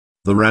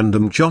The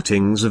Random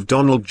Jottings of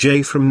Donald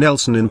J. from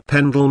Nelson in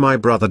Pendle. My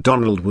brother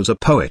Donald was a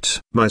poet.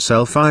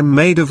 Myself, I'm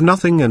made of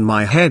nothing and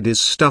my head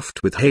is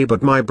stuffed with hay,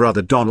 but my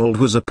brother Donald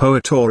was a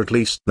poet, or at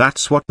least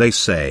that's what they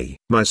say.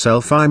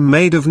 Myself, I'm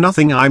made of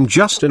nothing, I'm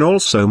just an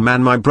also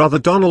man. My brother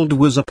Donald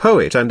was a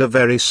poet and a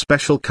very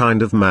special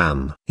kind of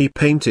man. He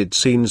painted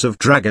scenes of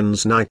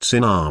dragons, knights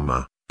in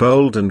armor,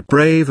 bold and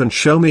brave, and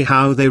show me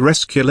how they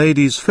rescue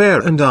ladies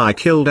fair. And I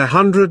killed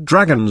 100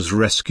 dragons,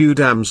 rescue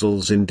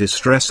damsels in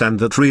distress, and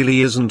that really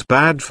isn't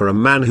bad for a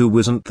man who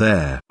wasn't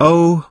there.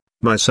 Oh,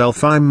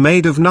 myself, I'm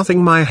made of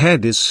nothing, my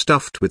head is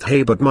stuffed with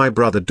hay, but my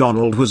brother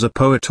Donald was a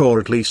poet, or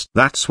at least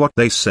that's what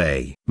they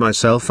say.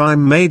 Myself,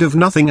 I'm made of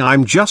nothing,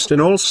 I'm just an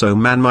also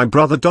man. My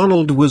brother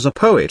Donald was a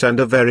poet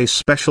and a very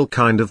special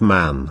kind of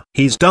man.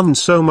 He's done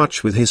so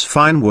much with his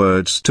fine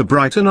words to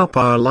brighten up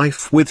our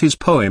life. With his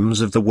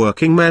poems of the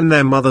working men,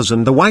 their mothers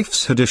and the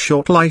wives had a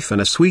short life and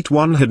a sweet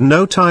one, had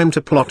no time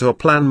to plot or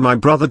plan. My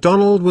brother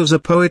Donald was a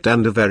poet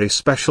and a very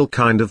special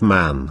kind of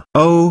man.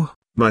 Oh,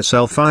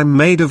 myself, I'm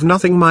made of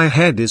nothing, my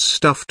head is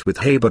stuffed with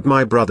hay, but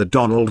my brother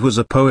Donald was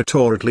a poet,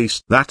 or at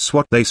least that's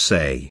what they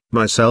say.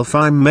 Myself,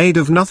 I'm made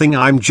of nothing,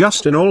 I'm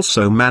just an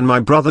also man. My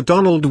brother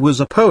Donald was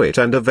a poet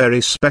and a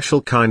very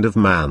special kind of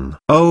man.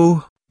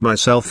 Oh,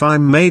 myself,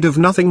 I'm made of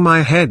nothing,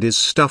 my head is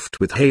stuffed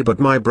with hay, but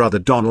my brother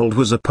Donald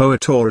was a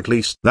poet, or at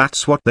least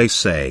that's what they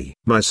say.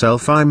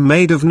 Myself, I'm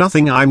made of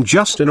nothing, I'm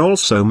just an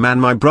also man.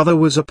 My brother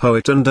was a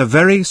poet and a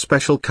very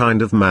special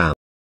kind of man.